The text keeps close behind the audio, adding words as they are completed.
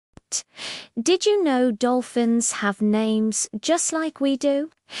Did you know dolphins have names just like we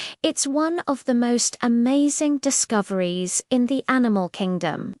do? It's one of the most amazing discoveries in the animal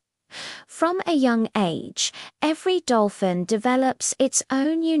kingdom. From a young age, every dolphin develops its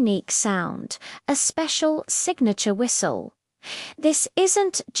own unique sound, a special signature whistle. This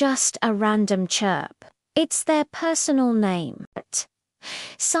isn't just a random chirp, it's their personal name.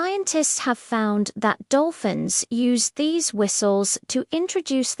 Scientists have found that dolphins use these whistles to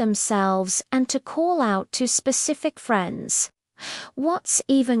introduce themselves and to call out to specific friends. What's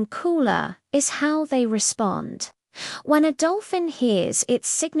even cooler is how they respond. When a dolphin hears its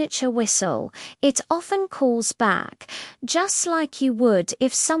signature whistle, it often calls back, just like you would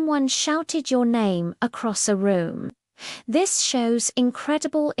if someone shouted your name across a room. This shows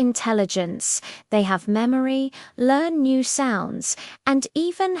incredible intelligence. They have memory, learn new sounds, and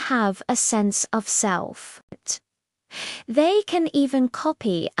even have a sense of self. They can even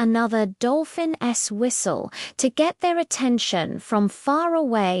copy another dolphin's whistle to get their attention from far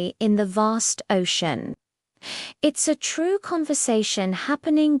away in the vast ocean. It's a true conversation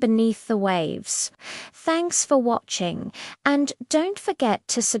happening beneath the waves. Thanks for watching, and don't forget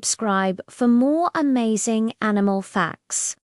to subscribe for more amazing animal facts.